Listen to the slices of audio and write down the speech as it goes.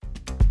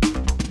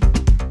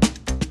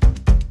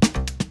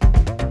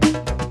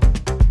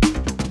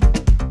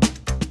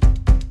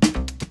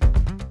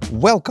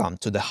Welcome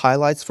to the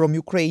Highlights from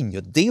Ukraine,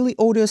 your daily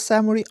audio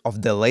summary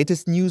of the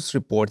latest news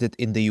reported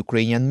in the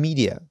Ukrainian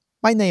media.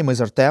 My name is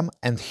Artem,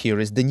 and here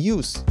is the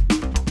news.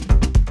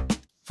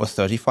 For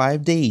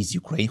 35 days,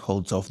 Ukraine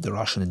holds off the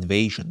Russian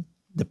invasion.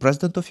 The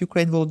president of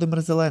Ukraine,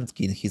 Volodymyr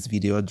Zelensky, in his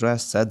video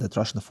address said that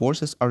Russian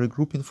forces are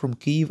regrouping from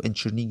Kyiv and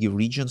Chernihiv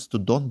regions to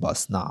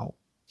Donbas now.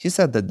 He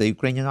said that the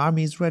Ukrainian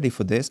army is ready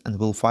for this and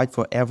will fight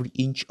for every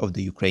inch of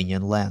the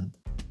Ukrainian land.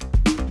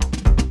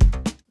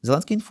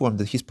 Zelensky informed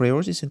that his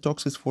priorities in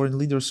talks with foreign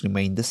leaders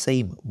remain the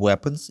same: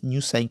 weapons, new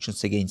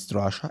sanctions against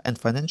Russia, and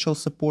financial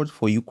support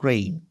for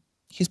Ukraine.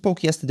 He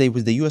spoke yesterday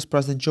with the US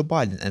President Joe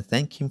Biden and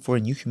thanked him for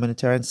a new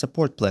humanitarian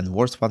support plan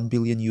worth $1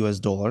 billion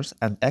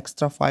and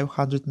extra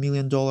 $500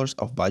 million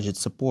of budget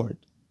support.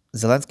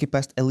 Zelensky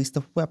passed a list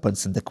of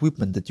weapons and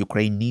equipment that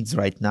Ukraine needs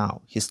right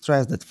now. He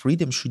stressed that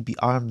freedom should be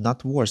armed,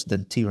 not worse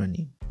than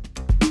tyranny.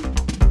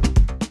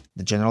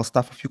 The General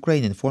Staff of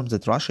Ukraine informs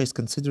that Russia is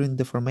considering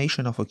the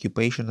formation of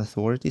occupation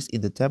authorities in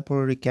the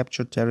temporarily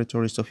captured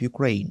territories of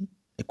Ukraine.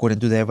 According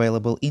to the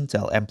available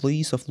intel,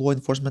 employees of law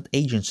enforcement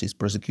agencies,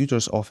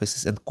 prosecutors'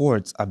 offices, and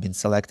courts are being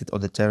selected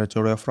on the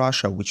territory of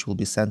Russia, which will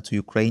be sent to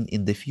Ukraine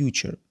in the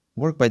future.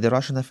 Work by the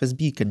Russian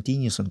FSB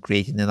continues on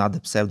creating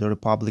another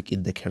pseudo-republic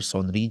in the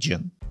Kherson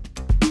region.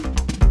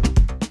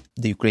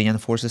 The Ukrainian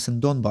forces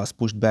in Donbas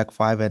pushed back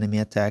 5 enemy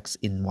attacks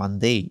in one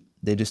day.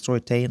 They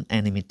destroyed 10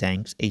 enemy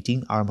tanks,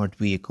 18 armored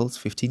vehicles,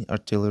 15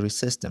 artillery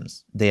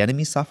systems. The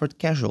enemy suffered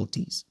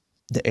casualties.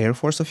 The Air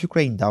Force of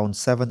Ukraine downed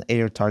 7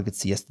 air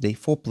targets yesterday,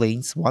 4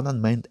 planes, 1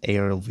 unmanned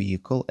aerial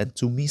vehicle, and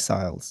 2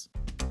 missiles.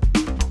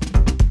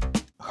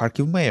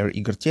 Kharkiv Mayor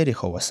Igor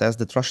Terehov says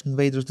that Russian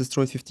invaders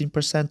destroyed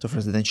 15% of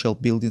residential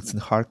buildings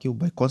in Kharkiv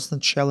by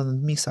constant shelling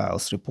and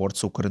missiles,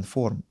 reports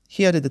Ukrinform.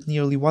 He added that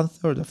nearly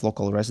one-third of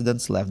local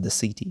residents left the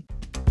city.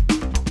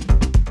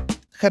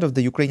 Head of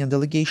the Ukrainian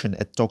delegation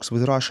at talks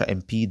with Russia,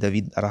 MP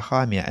David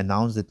Arahamia,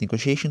 announced that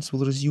negotiations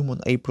will resume on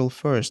April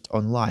 1st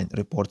online,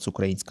 reports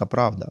Ukrainska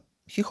Pravda.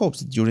 He hopes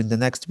that during the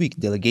next week,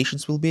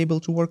 delegations will be able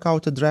to work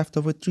out a draft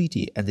of a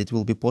treaty and it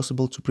will be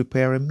possible to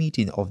prepare a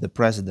meeting of the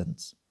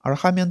presidents.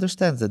 Arahamia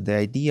understands that the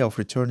idea of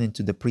returning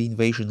to the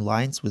pre-invasion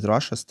lines with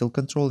Russia still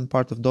controlling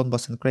part of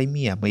Donbas and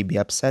Crimea may be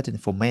upsetting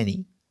for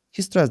many.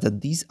 He stressed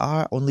that these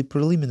are only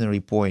preliminary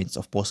points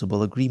of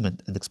possible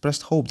agreement and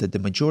expressed hope that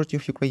the majority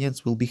of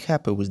Ukrainians will be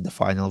happy with the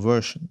final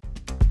version.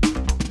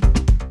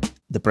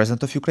 The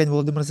president of Ukraine,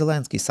 Volodymyr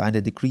Zelensky, signed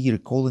a decree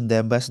recalling the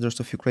ambassadors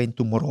of Ukraine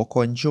to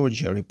Morocco and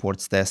Georgia,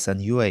 reports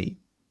TSN-UA.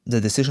 The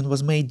decision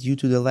was made due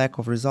to the lack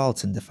of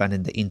results in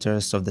defending the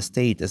interests of the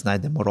state, as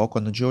neither Morocco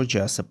nor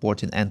Georgia are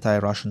supporting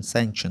anti-Russian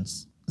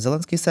sanctions.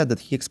 Zelensky said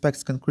that he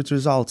expects concrete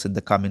results in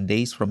the coming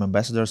days from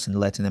ambassadors in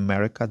Latin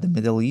America, the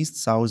Middle East,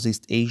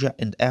 Southeast Asia,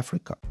 and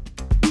Africa.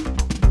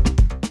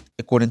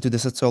 According to the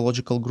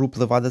sociological group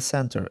Levada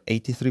Center,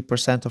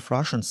 83% of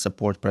Russians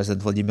support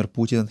President Vladimir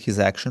Putin and his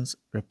actions,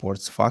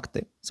 reports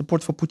Fakty.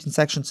 Support for Putin's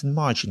actions in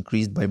March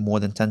increased by more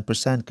than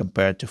 10%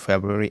 compared to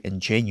February and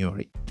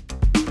January.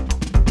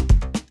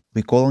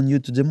 We call on you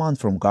to demand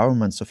from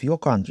governments of your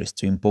countries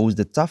to impose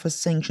the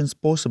toughest sanctions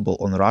possible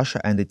on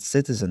Russia and its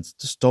citizens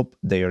to stop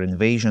their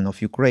invasion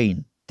of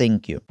Ukraine.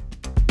 Thank you.